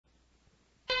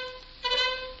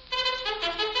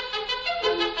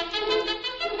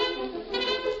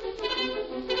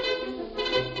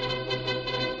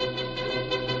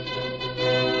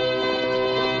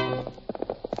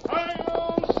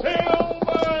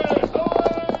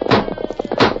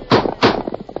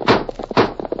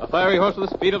fiery horse with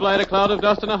the speed of light, a cloud of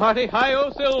dust, and a hearty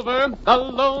Hi-Yo Silver, the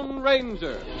Lone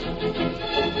Ranger.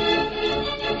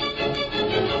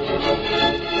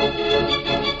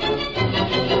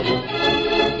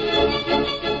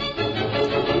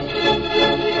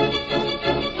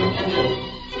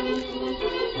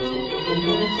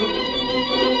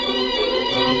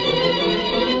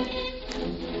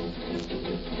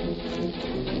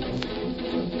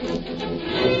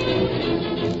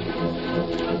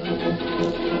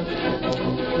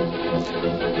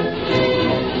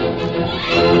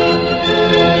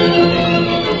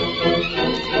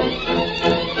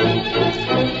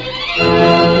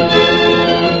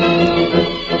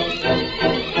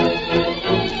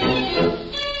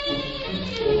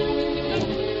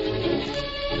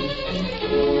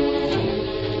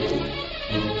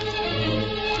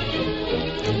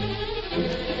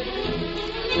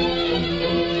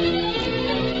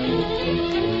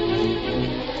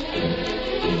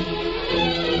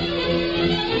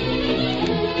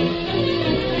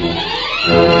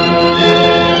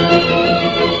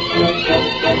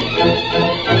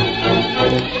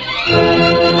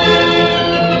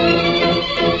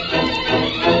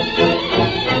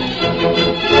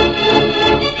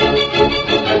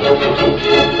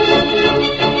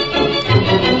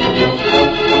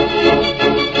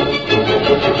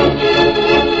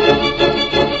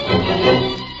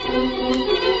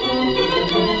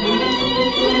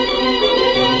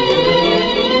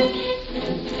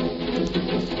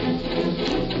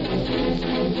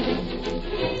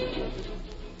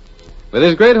 With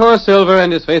his great horse Silver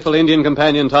and his faithful Indian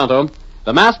companion Tonto,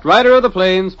 the masked rider of the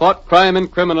plains fought crime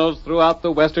and criminals throughout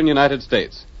the western United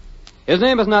States. His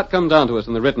name has not come down to us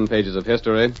in the written pages of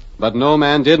history, but no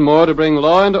man did more to bring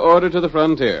law and order to the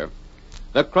frontier.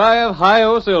 The cry of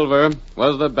Hi-Yo Silver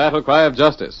was the battle cry of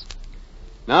justice.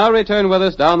 Now return with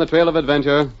us down the trail of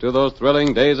adventure to those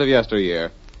thrilling days of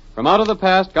yesteryear. From out of the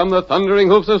past come the thundering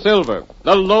hoofs of Silver.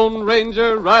 The Lone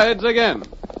Ranger rides again.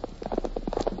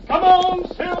 Come on,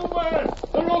 Silver!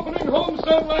 They're opening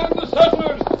Homestead Land, the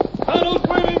settlers! Panel's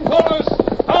waiting for us!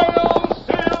 Hi-Yo,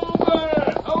 Silver!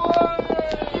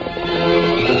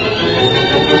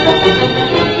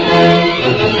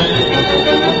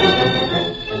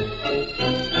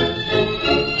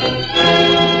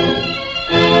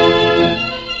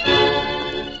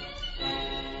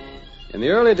 In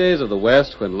the early days of the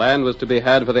West, when land was to be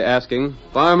had for the asking,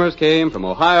 farmers came from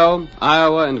Ohio,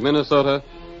 Iowa, and Minnesota,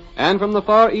 and from the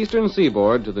far eastern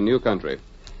seaboard to the new country.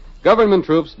 Government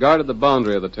troops guarded the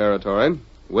boundary of the territory,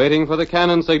 waiting for the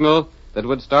cannon signal that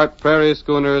would start prairie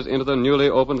schooners into the newly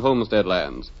opened homestead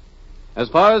lands. As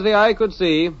far as the eye could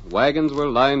see, wagons were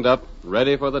lined up,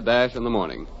 ready for the dash in the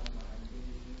morning.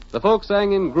 The folks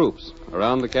sang in groups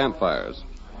around the campfires.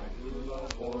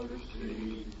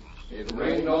 It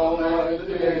rained all night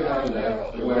the day I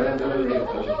left, the weather it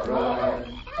was dry.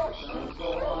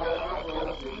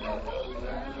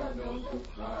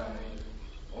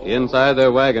 Inside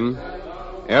their wagon,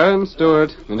 Aaron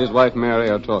Stewart and his wife Mary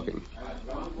are talking.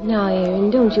 Now, Aaron,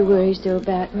 don't you worry so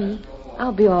about me.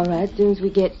 I'll be all right as soon as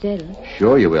we get settled.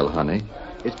 Sure you will, honey.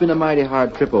 It's been a mighty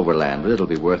hard trip overland, but it'll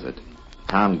be worth it.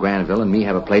 Tom Granville and me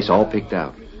have a place all picked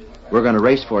out. We're going to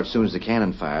race for it as soon as the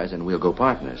cannon fires, and we'll go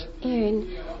partners. Aaron,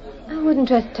 I wouldn't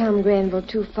trust Tom Granville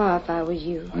too far if I was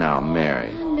you. Now, Mary.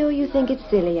 I know you think it's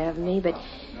silly of me, but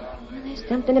there's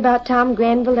something about Tom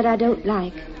Granville that I don't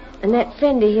like. And that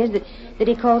friend of his that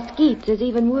he calls Skeets is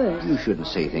even worse. You shouldn't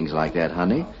say things like that,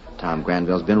 honey. Tom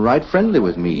Granville's been right friendly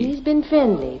with me. He's been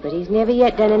friendly, but he's never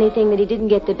yet done anything that he didn't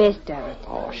get the best of it.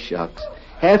 Oh, shucks.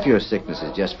 Half your sickness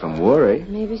is just from worry.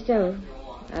 Maybe so.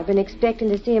 I've been expecting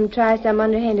to see him try some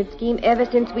underhanded scheme ever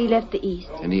since we left the East.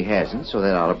 And he hasn't, so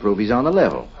that ought to prove he's on the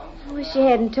level. I wish you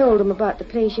hadn't told him about the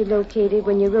place you located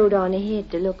when you rode on ahead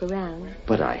to look around.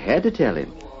 But I had to tell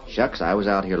him. Shucks, I was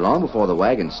out here long before the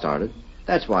wagon started.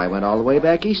 That's why I went all the way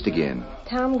back east again.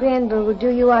 Tom Granville will do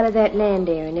you out of that land,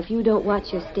 Aaron, if you don't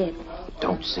watch your step.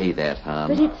 Don't say that, hon.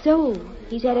 But it's so.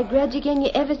 He's had a grudge against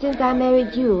you ever since I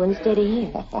married you instead of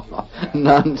him.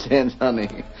 Nonsense,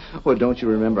 honey. Well, don't you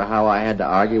remember how I had to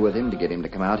argue with him to get him to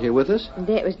come out here with us? And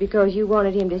that was because you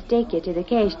wanted him to stake you to the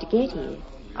cash to get here.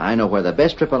 I know where the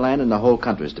best strip of land in the whole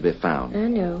country is to be found. I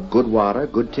know. Good water,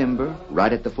 good timber,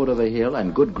 right at the foot of the hill,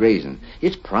 and good grazing.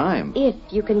 It's prime. If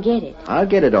you can get it. I'll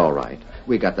get it all right.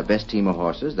 We got the best team of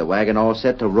horses, the wagon all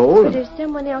set to roll. But if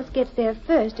someone else gets there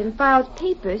first and files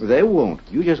papers... They won't.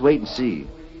 You just wait and see.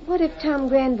 What if Tom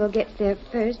Granville gets there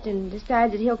first and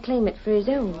decides that he'll claim it for his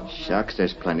own? Shucks,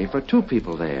 there's plenty for two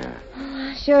people there.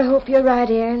 I sure hope you're right,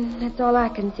 Aaron. That's all I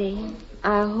can say.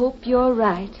 I hope you're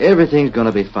right. Everything's going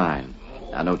to be fine.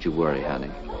 Now, don't you worry,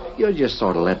 honey. You're just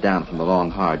sort of let down from the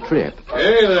long, hard trip.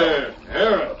 Hey there,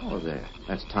 Aaron. Oh, there.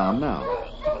 That's Tom now.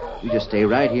 You just stay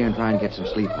right here and try and get some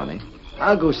sleep, honey.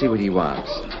 I'll go see what he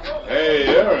wants. Hey,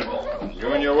 Aaron.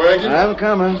 You in your wagon? I'm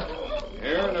coming.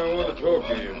 Aaron, I want to talk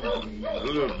to you. A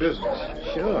little business.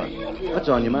 Sure. What's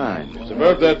on your mind? It's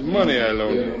about that money I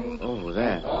loaned you. Oh,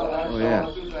 that. Oh,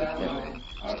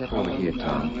 yeah. Step over here,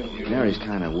 Tom. Mary's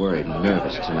kind of worried and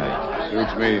nervous tonight.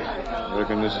 Suits me. I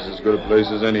reckon this is as good a place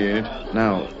as any, ain't?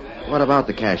 Now, what about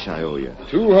the cash I owe you?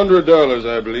 $200,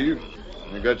 I believe.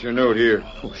 I got your note here.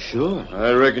 Oh, sure.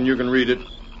 I reckon you can read it.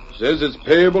 Says it's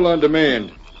payable on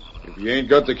demand. If you ain't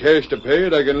got the cash to pay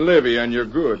it, I can levy on your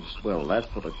goods. Well, that's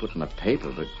what I put in the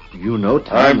paper, but you know,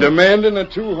 Tom... I'm demanding the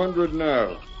 $200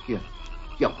 now.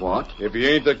 You what? If you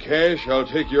ain't the cash, I'll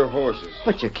take your horses.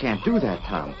 But you can't do that,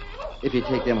 Tom. If you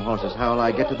take them horses, how'll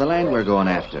I get to the land we're going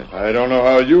after? I don't know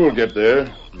how you'll get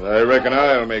there, but I reckon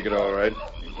I'll make it all right.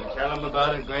 Did you tell him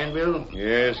about it, Granville?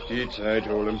 Yes, Keats, I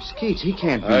told him. Skeets, he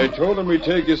can't be... I told him we'd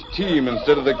take his team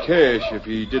instead of the cash if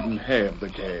he didn't have the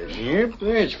cash. Yep,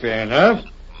 that's fair enough.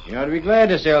 You ought to be glad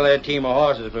to sell that team of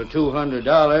horses for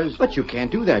 $200. But you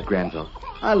can't do that, Granville.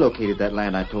 I located that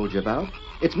land I told you about.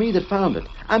 It's me that found it.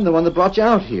 I'm the one that brought you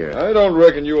out here. I don't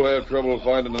reckon you'll have trouble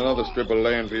finding another strip of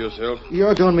land for yourself.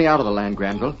 You're doing me out of the land,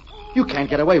 Granville. You can't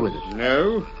get away with it.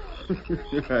 No?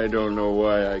 I don't know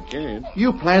why I can't.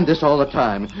 You planned this all the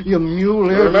time. You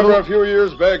mule-eared... Remember a few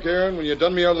years back, Aaron, when you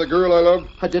done me out of the girl I loved?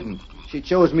 I didn't. She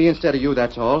chose me instead of you,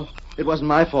 that's all. It wasn't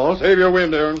my fault. Save your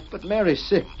wind, Aaron. But Mary's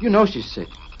sick. You know she's sick.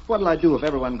 What'll I do if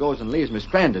everyone goes and leaves me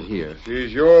stranded here?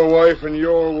 She's your wife and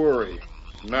your worry,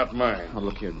 not mine. Now,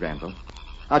 look here, Granville.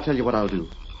 I'll tell you what I'll do.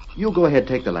 You go ahead,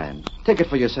 take the land. Take it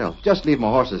for yourself. Just leave my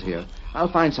horses here. I'll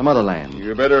find some other land.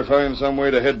 You better find some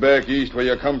way to head back east where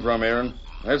you come from, Aaron.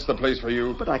 That's the place for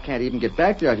you. But I can't even get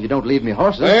back there if you don't leave me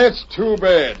horses. That's too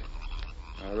bad.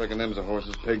 I reckon them's the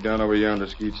horses pegged down over yonder,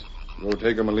 Skeets. Go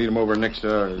take them and lead them over next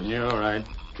to ours. Yeah, all right.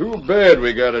 Too bad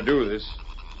we gotta do this.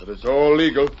 But it's all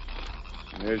legal.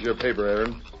 Here's your paper,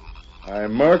 Aaron.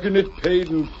 I'm marking it paid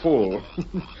in full.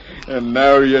 And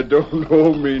now you don't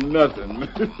owe me nothing.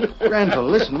 Granville,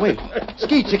 listen, wait.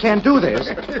 Skeets, you can't do this.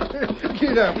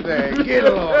 Get up there. Get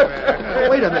along there.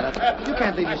 Wait a minute. You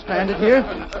can't leave me stranded here.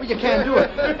 You can't do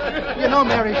it. You know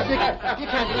Mary's sick. You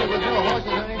can't leave with no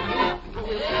horses or anything.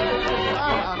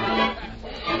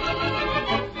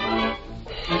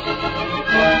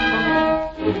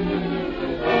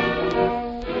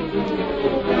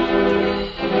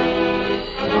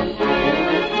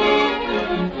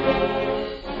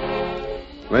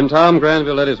 When Tom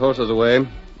Granville led his horses away,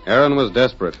 Aaron was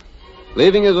desperate.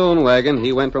 Leaving his own wagon,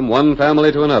 he went from one family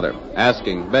to another,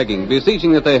 asking, begging,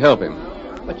 beseeching that they help him.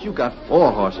 But you got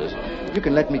 4 horses. You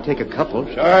can let me take a couple.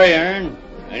 Sorry, Aaron.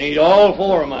 I need all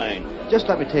 4 of mine. Just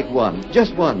let me take one.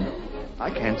 Just one.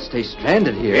 I can't stay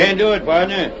stranded here. Can't do it,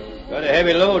 partner. Got a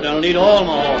heavy load. I'll need all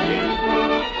my horses.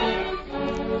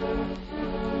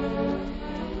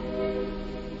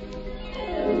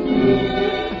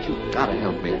 Gotta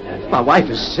help me. My wife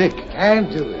is sick.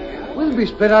 Can't do it. We'll be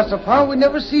spread out so far we'll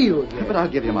never see you again. But I'll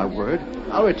give you my word.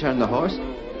 I'll return the horse.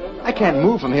 I can't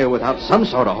move from here without some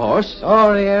sort of horse.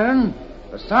 Sorry, Aaron.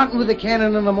 But starting with the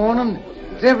cannon in the morning,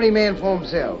 it's every man for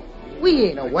himself. We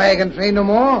ain't a wagon train no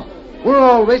more. We're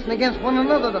all racing against one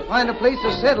another to find a place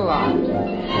to settle on.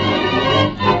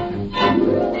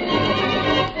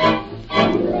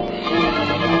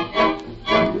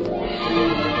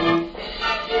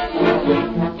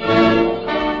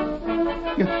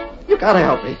 You gotta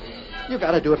help me. You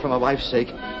gotta do it for my wife's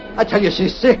sake. I tell you,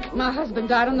 she's sick. My husband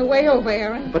died on the way over,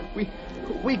 Aaron. But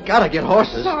we gotta get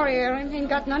horses. Sorry, Aaron. Ain't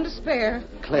got none to spare.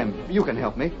 Clem, you can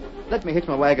help me. Let me hitch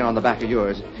my wagon on the back of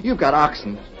yours. You've got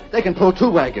oxen. They can pull 2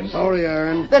 wagons. Sorry,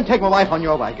 Aaron. Then take my wife on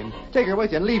your wagon. Take her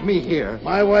with you and leave me here.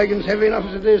 My wagon's heavy enough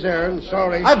as it is, Aaron.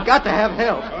 Sorry. I've got to have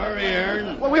help. Sorry,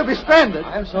 Aaron. Well, we'll be stranded.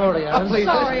 I'm sorry, Aaron. Please,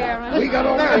 Sorry, listen. Aaron. We got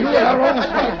all that to do with our own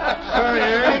stuff. Sorry,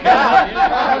 Aaron.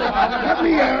 Let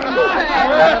me, Aaron.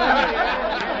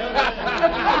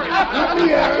 Let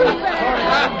me, Aaron. Let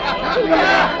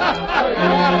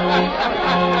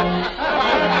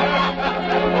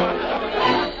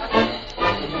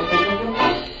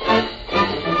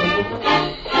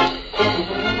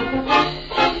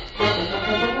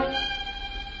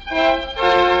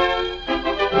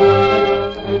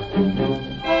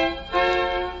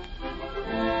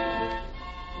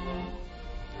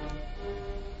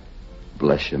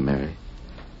Bless you, Mary.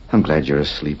 I'm glad you're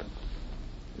asleep.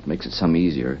 It makes it some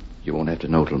easier. You won't have to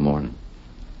know till morning.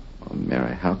 Oh,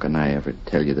 Mary, how can I ever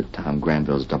tell you that Tom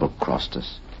Granville's double-crossed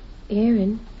us?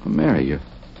 Aaron, Oh, Mary,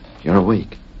 you're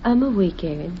awake. I'm awake,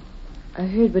 Aaron. I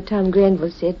heard what Tom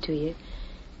Granville said to you.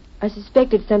 I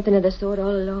suspected something of the sort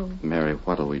all along. Mary,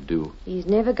 what'll we do? He's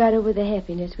never got over the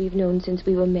happiness we've known since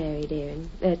we were married, Aaron.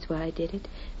 That's why I did it.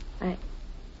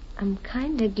 I'm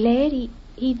kind of glad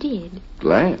he did.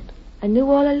 Glad? I knew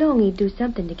all along he'd do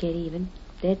something to get even.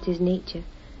 That's his nature.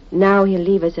 Now he'll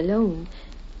leave us alone.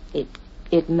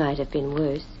 It might have been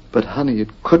worse. But, honey, it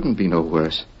couldn't be no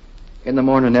worse. In the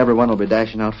morning, everyone will be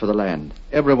dashing out for the land.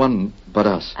 Everyone but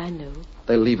us. I know.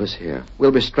 They'll leave us here.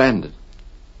 We'll be stranded.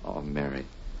 Oh, Mary,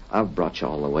 I've brought you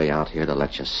all the way out here to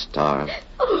let you starve.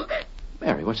 Oh!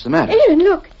 Mary, what's the matter? Aaron,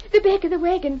 look. The back of the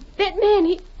wagon. That man,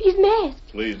 he's masked.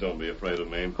 Please don't be afraid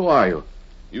of me. Who are you?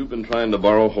 You've been trying to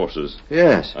borrow horses.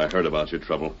 Yes. I heard about your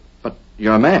trouble. But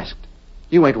you're masked.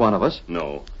 You ain't one of us.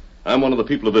 No. I'm one of the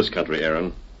people of this country,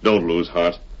 Aaron. Don't lose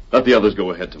heart. Let the others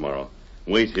go ahead tomorrow.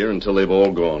 Wait here until they've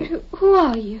all gone. Who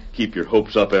are you? Keep your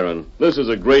hopes up, Aaron. This is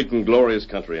a great and glorious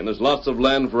country, and there's lots of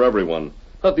land for everyone.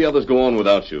 Let the others go on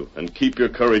without you, and keep your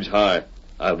courage high.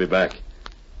 I'll be back.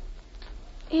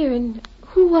 Aaron,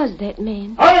 who was that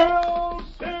man? Hail,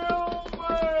 Silver!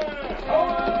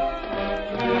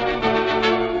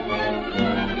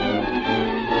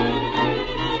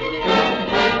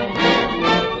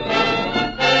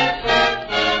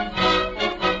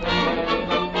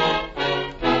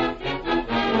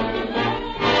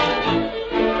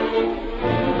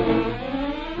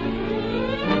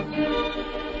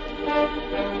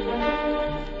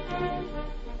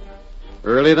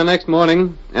 Early the next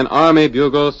morning, an army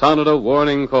bugle sounded a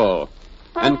warning call,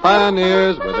 and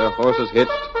pioneers, with their horses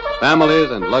hitched, families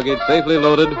and luggage safely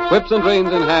loaded, whips and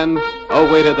reins in hand,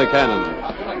 awaited the cannon.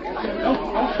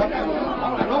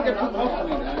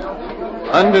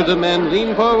 Hundreds of men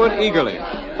leaned forward eagerly,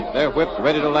 their whips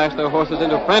ready to lash their horses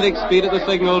into frantic speed at the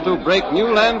signal to break new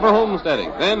land for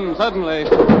homesteading. Then, suddenly...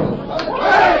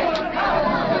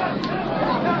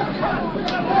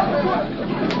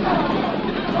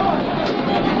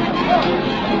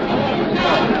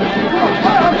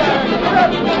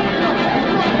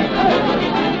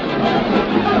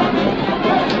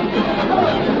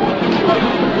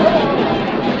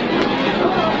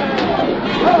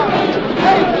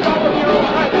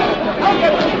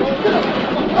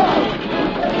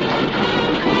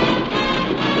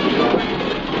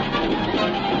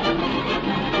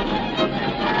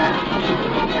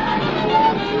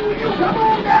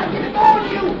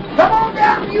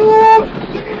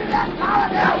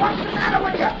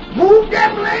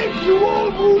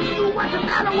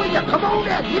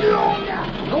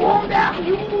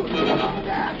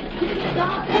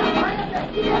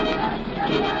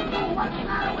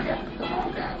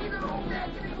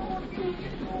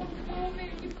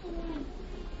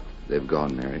 They've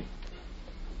gone, Mary.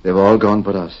 They've all gone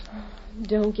but us.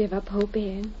 Don't give up hope,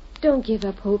 Aaron. Don't give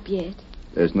up hope yet.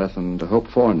 There's nothing to hope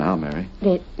for now, Mary.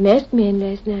 That masked man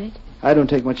last night. I don't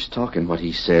take much stock in what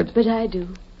he said. But I do.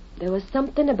 There was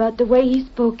something about the way he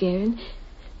spoke, Aaron.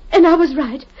 And I was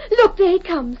right. Look, there he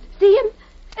comes. See him?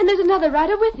 And there's another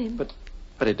rider with him.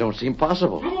 But it don't seem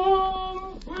possible.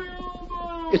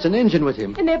 It's an Injun with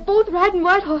him. And they're both riding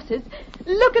white horses.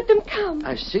 Look at them come.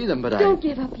 I see them, but Don't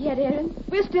give up yet, Aaron.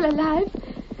 We're still alive.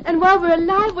 And while we're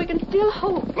alive, we can still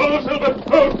hope. Oh,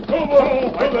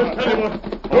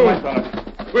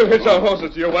 Silver! We'll hitch our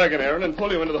horses to your wagon, Aaron, and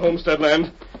pull you into the homestead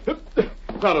land.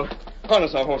 Tonto,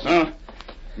 harness our horses.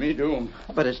 Me do 'em.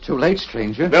 But it's too late,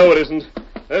 stranger. No, it isn't.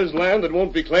 There's land that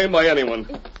won't be claimed by anyone.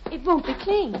 It won't be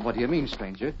claimed. What do you mean,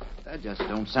 stranger? That just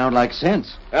don't sound like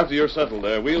sense. After you're settled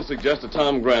there, we'll suggest to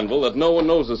Tom Granville that no one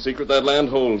knows the secret that land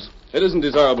holds. It isn't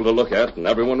desirable to look at, and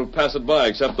everyone will pass it by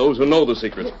except those who know the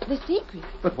secret. The secret?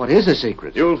 But what is the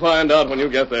secret? You'll find out when you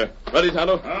get there. Ready,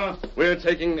 Tonto? We're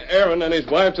taking Aaron and his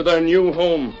wife to their new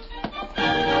home.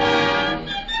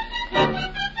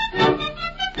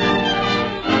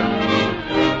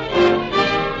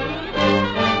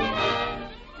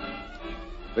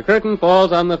 The curtain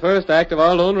falls on the first act of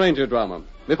our Lone Ranger drama.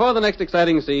 Before the next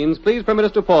exciting scenes, please permit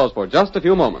us to pause for just a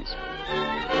few moments.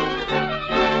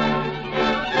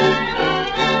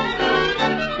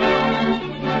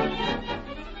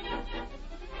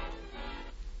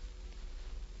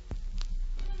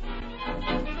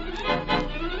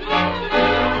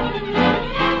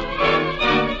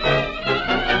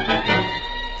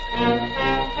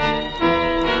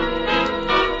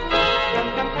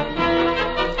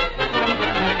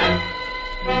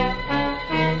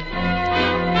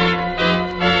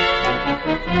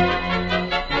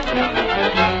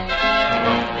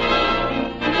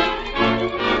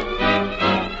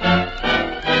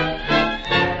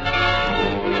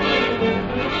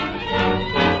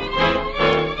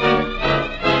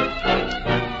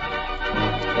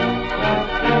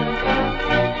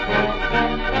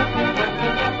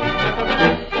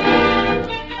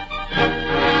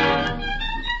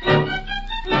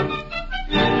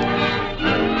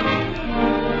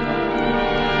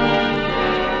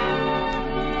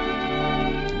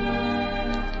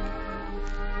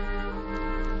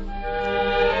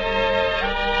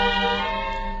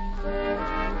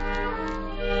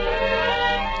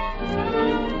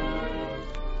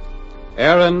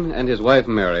 Aaron and his wife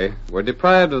Mary were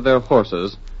deprived of their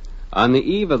horses on the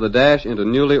eve of the dash into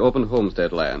newly opened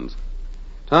homestead lands.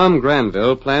 Tom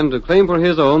Granville planned to claim for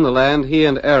his own the land he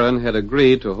and Aaron had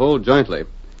agreed to hold jointly.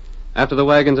 After the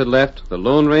wagons had left, the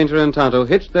Lone Ranger and Tonto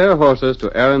hitched their horses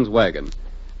to Aaron's wagon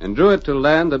and drew it to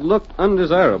land that looked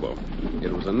undesirable.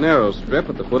 It was a narrow strip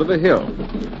at the foot of a hill.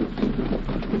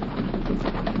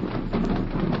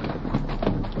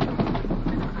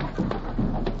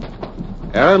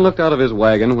 Aaron looked out of his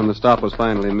wagon when the stop was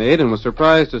finally made and was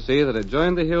surprised to see that it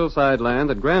joined the hillside land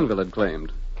that Granville had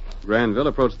claimed. Granville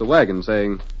approached the wagon,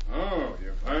 saying, "Oh,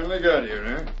 you finally got here,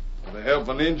 huh? With the help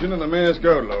of an engine and the masked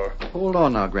outlaw. Hold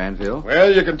on now, Granville.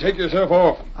 Well, you can take yourself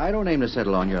off. I don't aim to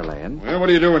settle on your land. Well, what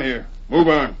are you doing here? Move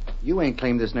on. You ain't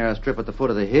claimed this narrow strip at the foot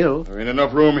of the hill. There ain't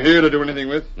enough room here to do anything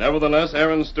with. Nevertheless,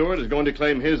 Aaron Stewart is going to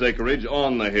claim his acreage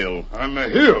on the hill. On the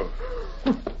hill?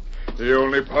 The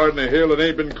only part in the hill that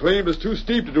ain't been claimed is too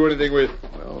steep to do anything with.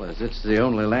 Well, as it's the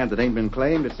only land that ain't been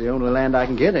claimed, it's the only land I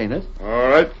can get, ain't it? All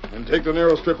right, then take the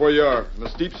narrow strip where you are, and the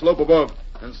steep slope above,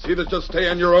 and see that you stay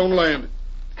on your own land.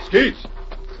 Skeets,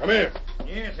 come here.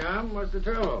 Yes, Tom, what's the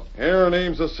trouble? Aaron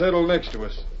aims to settle next to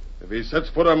us. If he sets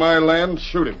foot on my land,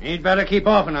 shoot him. He'd better keep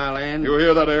off on our land. You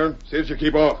hear that, Aaron? See that you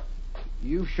keep off.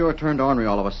 You've sure turned ornery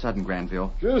all of a sudden,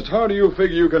 Granville. Just how do you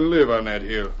figure you can live on that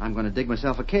hill? I'm going to dig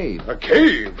myself a cave. A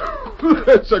cave?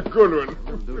 That's a good one.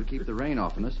 It'll do to keep the rain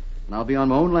off on us, and I'll be on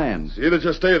my own land. See that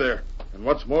you stay there. And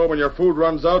what's more, when your food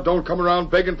runs out, don't come around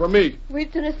begging for me.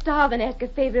 We'd sooner starve than ask a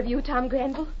favor of you, Tom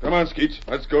Granville. Come on, Skeets.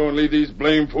 Let's go and leave these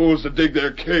blame fools to dig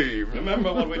their cave.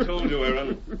 Remember what we told you,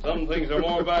 Aaron. Some things are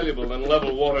more valuable than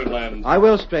level watered lands. I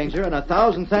will, stranger, and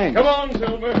 1,000 thanks. Come on,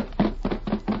 Silver.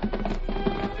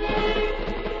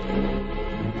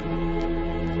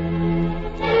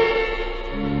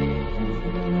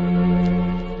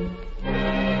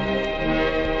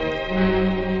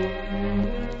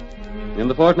 In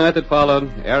the fortnight that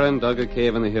followed, Aaron dug a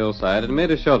cave in the hillside and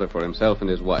made a shelter for himself and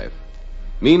his wife.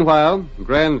 Meanwhile,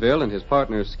 Granville and his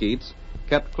partner Skeets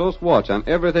kept close watch on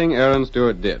everything Aaron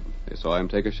Stewart did. They saw him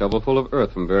take a shovelful of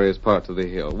earth from various parts of the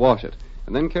hill, wash it,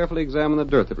 and then carefully examine the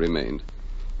dirt that remained.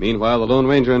 Meanwhile, the Lone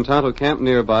Ranger and Tonto camped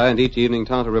nearby, and each evening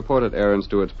Tonto reported Aaron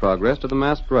Stewart's progress to the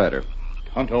masked rider.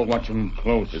 Tonto, watch him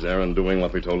close. Is Aaron doing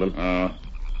what we told him?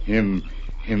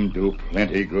 Him do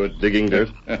plenty good. Digging dirt?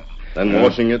 Then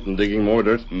washing it and digging more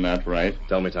dirt? Not right.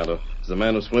 Tell me, Tonto, is the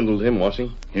man who swindled him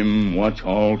washing? Him watch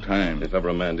all time. If ever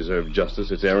a man deserved justice,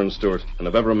 it's Aaron Stewart. And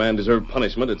if ever a man deserved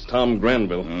punishment, it's Tom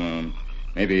Granville.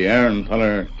 Maybe Aaron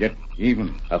feller get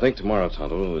even. I think tomorrow,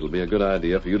 Tonto, it'll be a good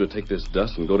idea for you to take this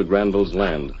dust and go to Granville's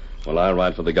land while I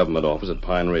ride for the government office at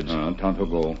Pine Ridge. Tonto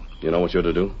go. You know what you're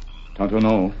to do? Tonto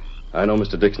know. I know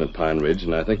Mr. Dixon at Pine Ridge,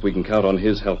 and I think we can count on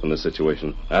his help in this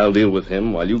situation. I'll deal with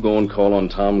him while you go and call on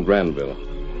Tom Granville.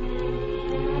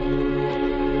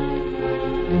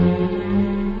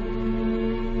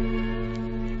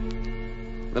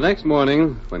 The next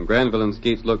morning, when Granville and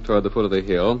Skeets looked toward the foot of the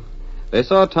hill, they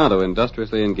saw Tonto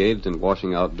industriously engaged in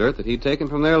washing out dirt that he'd taken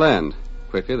from their land.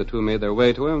 Quickly, the two made their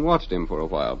way to him and watched him for a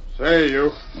while. Say, you.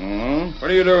 What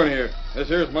are you doing here? This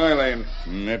here's my land.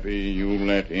 Maybe you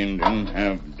let Indian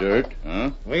have dirt,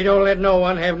 huh? We don't let no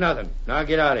one have nothing. Now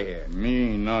get out of here.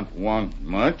 Me not want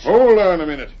much. Hold on a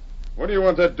minute. What do you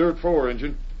want that dirt for,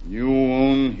 Injun? You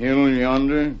own hill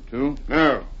yonder, too?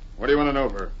 No. What do you want to know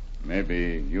for?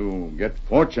 Maybe you get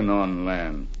fortune on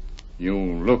land. You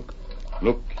look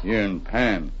here in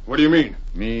pan. What do you mean?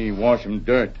 Me wash 'em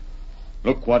dirt.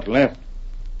 Look what left.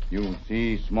 You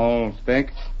see small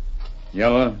speck?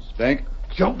 Yellow speck?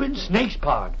 Jumping snake's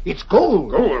pod. It's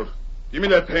gold. Gold? Give me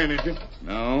that pan, Injun.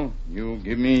 No, you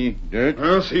give me dirt.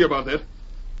 I'll see about that.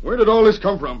 Where did all this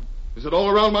come from? Is it all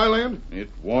around my land? It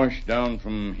washed down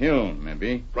from hill,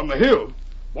 maybe. From the hill?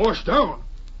 Washed down?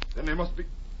 Then they must be...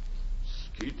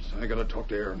 Skeets, I gotta talk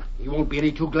to Aaron. He won't be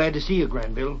any too glad to see you,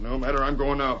 Granville. No matter, I'm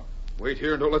going now. Wait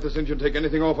here and don't let this Injun take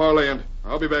anything off our land.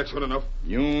 I'll be back soon enough.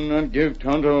 You not give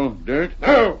Tonto dirt?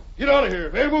 No! Get out of here.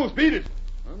 If any moves, beat it.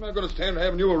 I'm not going to stand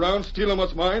having you around stealing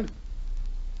what's mine.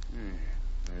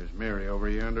 There's Mary over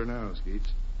yonder now, Skeets.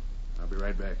 I'll be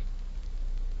right back.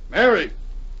 Mary!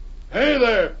 Hey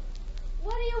there!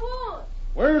 What do you want?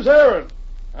 Where's Aaron?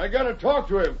 I gotta talk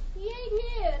to him. He ain't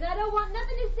here, and I don't want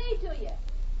nothing to say to you.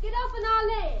 Get off on our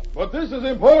land. But this is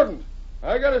important.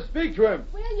 I gotta speak to him.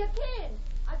 Well, you can.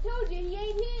 I told you he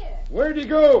ain't here. Where'd he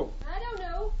go? I don't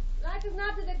know. Like as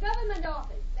not to the government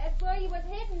office. That's where he was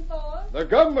heading for. The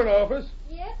government office?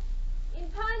 Yep. In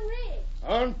Pine Ridge.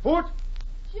 On foot?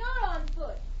 Sure on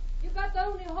foot. You got the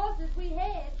only horses we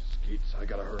had. Skeets, I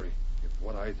gotta hurry. If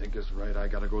what I think is right, I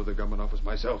gotta go to the government office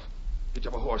myself. Hitch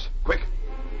up a horse, quick.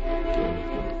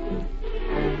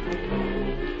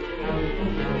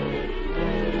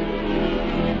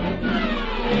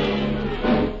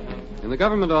 In the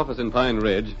government office in Pine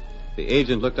Ridge, the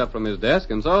agent looked up from his desk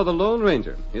and saw the Lone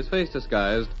Ranger, his face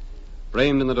disguised,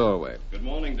 framed in the doorway. Good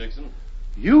morning, Dixon.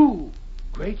 You!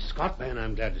 Great Scott, man,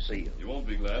 I'm glad to see you. You won't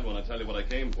be glad when I tell you what I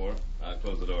came for. I'll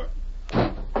close the door.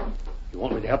 You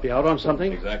want me to help you out on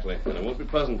something? Exactly. And it won't be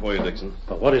pleasant for you, Dixon.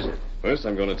 But what is it? First,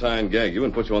 I'm going to tie and gag you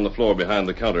and put you on the floor behind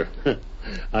the counter.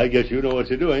 I guess you know what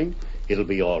you're doing. It'll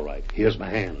be all right. Here's my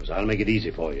hands. I'll make it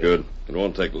easy for you. Good. It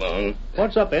won't take long.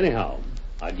 What's up, anyhow?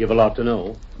 I'd give a lot to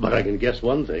know, but I can guess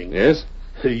one thing. Yes?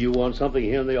 You want something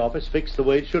here in the office fixed the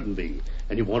way it shouldn't be,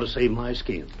 and you want to save my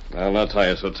skin. I'll not tie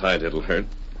you so tight it'll hurt.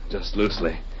 Just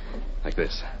loosely. Like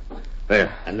this.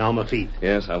 There. And now my feet.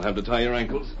 Yes, I'll have to tie your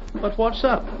ankles. But what's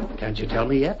up? Can't you tell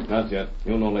me yet? Not yet.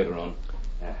 You'll know later on.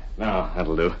 Now,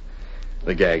 that'll do.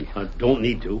 The gag. I don't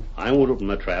need to. I won't open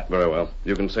my trap. Very well.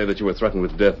 You can say that you were threatened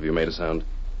with death if you made a sound.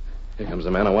 Here comes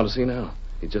the man I want to see now.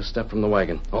 He just stepped from the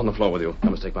wagon. On the floor with you. I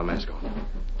must take my mask off.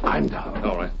 I'm down.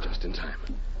 All right, just in time.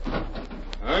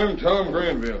 I'm Tom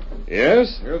Granville.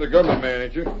 Yes? You're the government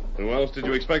manager. Who else did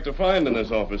you expect to find in this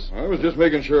office? I was just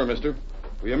making sure, mister.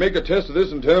 Will you make a test of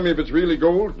this and tell me if it's really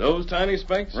gold? Those tiny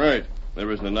specks? Right. There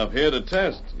isn't enough here to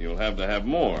test. You'll have to have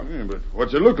more. Yeah, but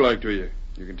what's it look like to you?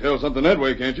 You can tell something that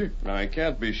way, can't you? I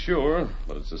can't be sure,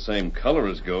 but it's the same color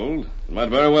as gold. It might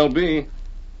very well be.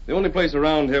 The only place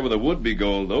around here where there would be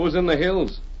gold, though, is in the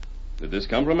hills. Did this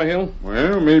come from a hill?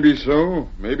 Well, maybe so.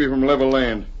 Maybe from level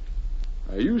land.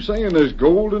 Are you saying there's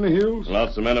gold in the hills?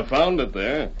 Lots of men have found it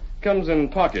there. Comes in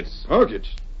pockets.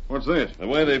 Pockets? What's that? The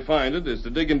way they find it is to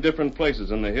dig in different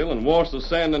places in the hill and wash the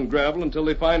sand and gravel until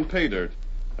they find pay dirt.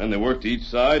 Then they work to each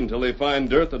side until they find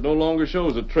dirt that no longer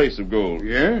shows a trace of gold.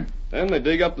 Yeah? Then they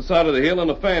dig up the side of the hill in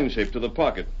a fan shape to the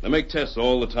pocket. They make tests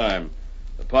all the time.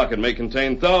 The pocket may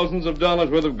contain thousands of dollars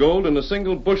worth of gold in a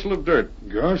single bushel of dirt.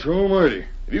 Gosh almighty.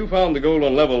 If you found the gold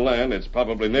on level land, it's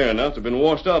probably near enough to have been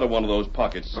washed out of one of those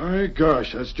pockets. My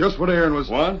gosh, that's just what Aaron was...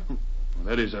 What?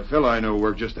 That is, a fella I know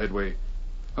worked just that way.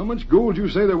 How much gold you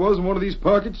say there was in one of these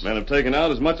pockets? Men have taken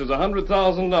out as much as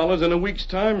 $100,000 in a week's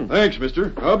time. Thanks,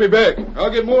 mister. I'll be back.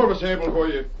 I'll get more of a sample for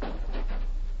you.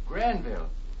 Granville,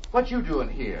 what you doing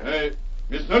here? Hey,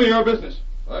 it's none of your business.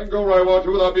 I can go where I want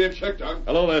to without being checked on.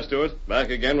 Hello there, Stuart. Back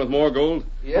again with more gold?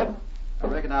 Yep. I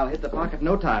reckon I'll hit the pocket in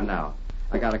no time now.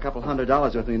 I got a couple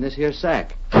 $100 with me in this here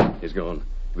sack. He's gone.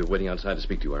 He'll be waiting outside to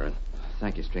speak to you, Aaron.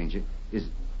 Thank you, stranger. Is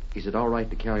it all right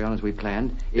to carry on as we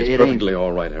planned? It's perfectly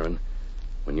all right, Aaron.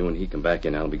 When you and he come back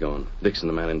in, I'll be gone. Dixon,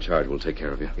 the man in charge, will take care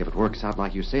of you. If it works out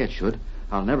like you say it should,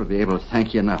 I'll never be able to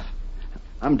thank you enough.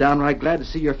 I'm downright glad to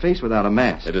see your face without a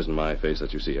mask. It isn't my face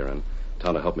that you see, Aaron.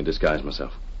 Tonto helped me disguise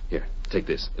myself. Here, take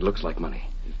this. It looks like money.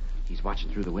 He's watching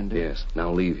through the window? Yes.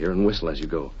 Now leave here and whistle as you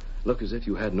go. Look as if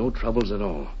you had no troubles at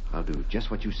all. I'll do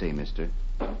just what you say, mister.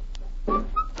 Hey,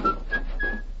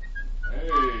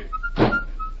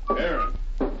 Aaron.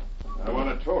 I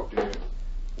want to talk to you.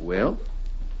 Well?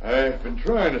 I've been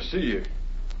trying to see you.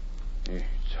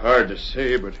 It's hard to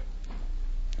say, but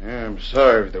I'm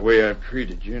sorry for the way I've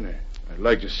treated you, and I'd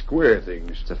like to square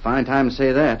things. It's a fine time to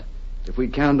say that. If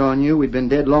we'd counted on you, we'd been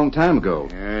dead long time ago.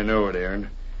 Yeah, I know it, Aaron.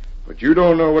 But you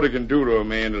don't know what it can do to a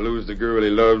man to lose the girl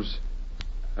he loves.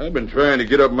 I've been trying to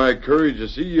get up my courage to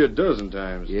see you a dozen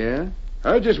times. Yeah?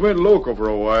 I just went local for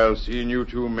a while, seeing you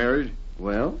two married.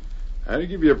 Well? I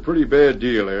give you a pretty bad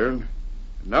deal, Aaron.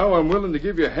 Now I'm willing to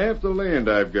give you half the land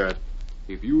I've got,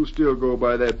 if you'll still go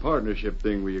by that partnership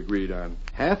thing we agreed on.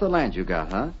 Half the land you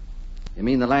got, huh? You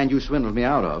mean the land you swindled me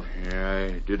out of? Yeah,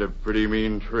 I did a pretty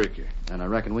mean trick. And I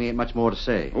reckon we ain't much more to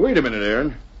say. Wait a minute,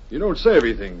 Aaron. You don't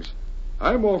savvy things.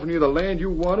 I'm offering you the land you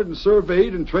wanted and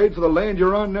surveyed in trade for the land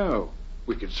you're on now.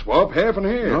 We could swap half and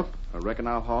half. Nope. I reckon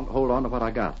I'll hold on to what I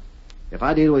got. If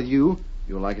I deal with you,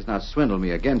 you'll like as not swindle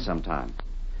me again sometime.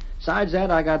 Besides that,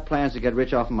 I got plans to get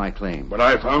rich off of my claim. But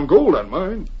I found gold on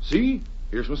mine. See?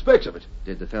 Here's some specks of it.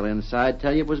 Did the fella inside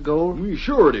tell you it was gold?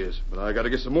 Sure it is, but I got to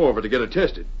get some more of it to get it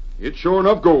tested. It's sure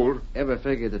enough gold. Ever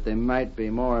figured that there might be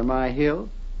more in my hill?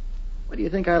 What do you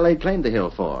think I laid claim to the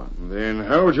hill for? Then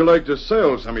how would you like to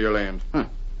sell some of your land?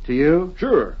 To you?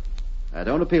 Sure. That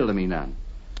don't appeal to me none.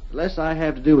 The less I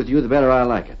have to do with you, the better I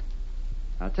like it.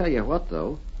 I'll tell you what,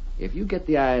 though. If you get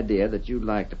the idea that you'd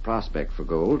like to prospect for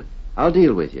gold, I'll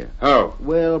deal with you. How?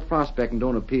 Well, prospecting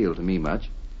don't appeal to me much.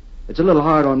 It's a little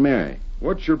hard on Mary.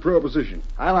 What's your proposition?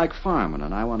 I like farming,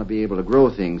 and I want to be able to grow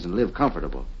things and live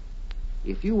comfortable.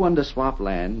 If you wanted to swap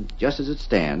land just as it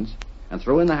stands and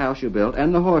throw in the house you built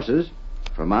and the horses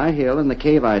for my hill and the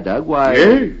cave I dug, why...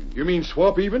 Hey? You mean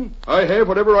swap even? I have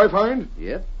whatever I find?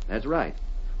 Yep, That's right.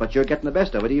 But you're getting the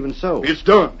best of it even so. It's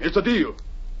done. It's a deal.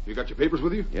 You got your papers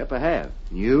with you? Yep, I have.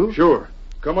 You? Sure.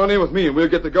 Come on in with me and we'll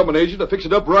get the government agent to fix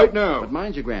it up right now. But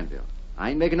mind you, Granville,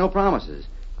 I ain't making no promises.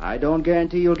 I don't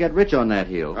guarantee you'll get rich on that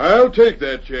hill. I'll take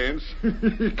that chance.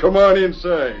 Come on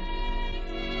inside.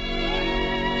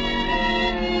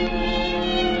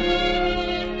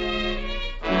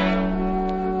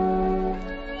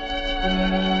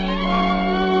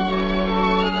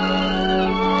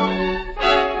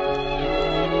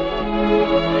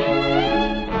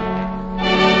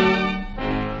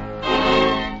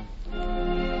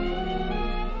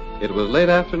 It was late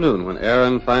afternoon when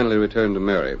Aaron finally returned to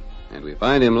Mary, and we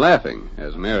find him laughing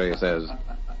as Mary says,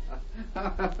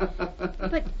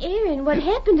 But, Aaron, what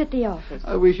happened at the office?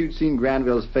 I wish you'd seen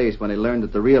Granville's face when he learned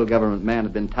that the real government man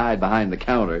had been tied behind the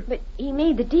counter. But he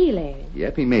made the deal, Aaron.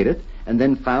 Yep, he made it, and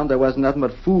then found there wasn't nothing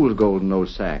but fool's gold in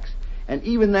those sacks. And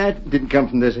even that didn't come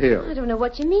from this hill. I don't know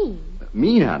what you mean.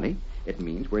 Mean, honey? It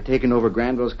means we're taking over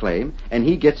Granville's claim, and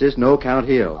he gets this no-count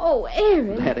hill. Oh,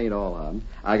 Aaron. That ain't all, hon.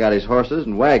 I got his horses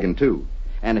and wagon, too.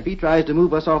 And if he tries to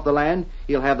move us off the land,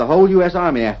 he'll have the whole U.S.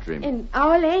 Army after him. And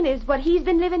our land is what he's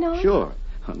been living on? Sure.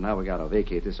 Now we gotta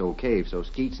vacate this old cave so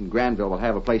Skeets and Granville will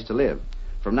have a place to live.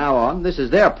 From now on, this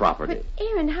is their property. But,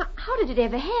 Aaron, how did it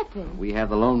ever happen? We have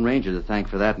the Lone Ranger to thank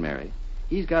for that, Mary.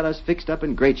 He's got us fixed up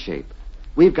in great shape.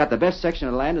 We've got the best section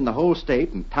of land in the whole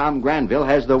state, and Tom Granville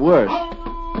has the worst.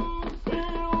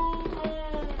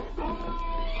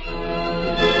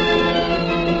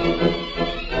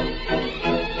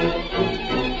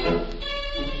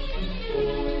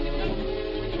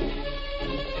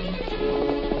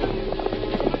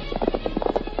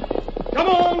 Come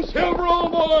on, Silver,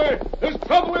 old boy. There's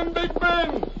trouble in Big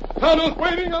Bend. Tonto's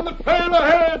waiting on the trail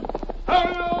ahead.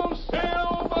 Hi-yo,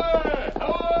 Silver!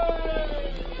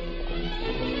 Away!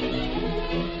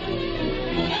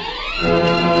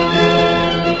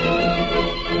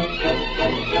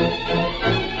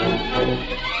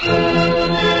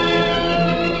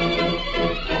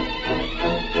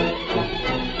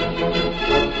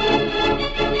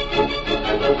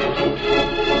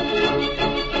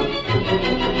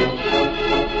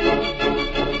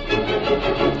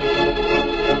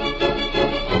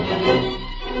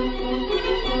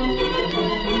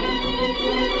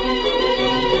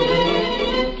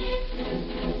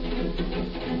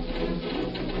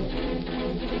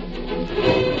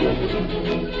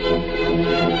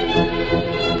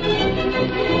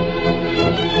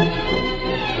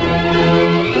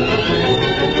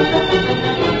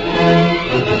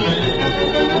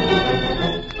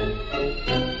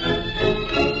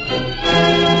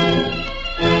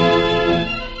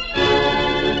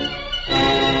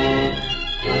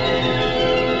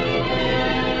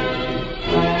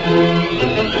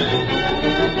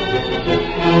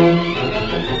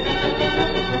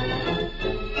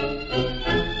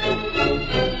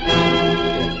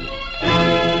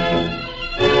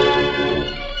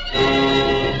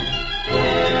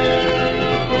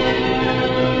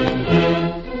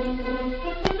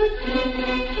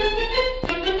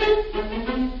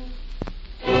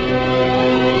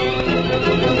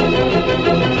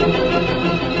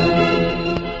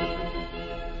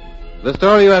 The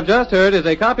story you have just heard is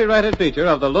a copyrighted feature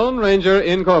of the Lone Ranger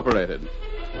Incorporated.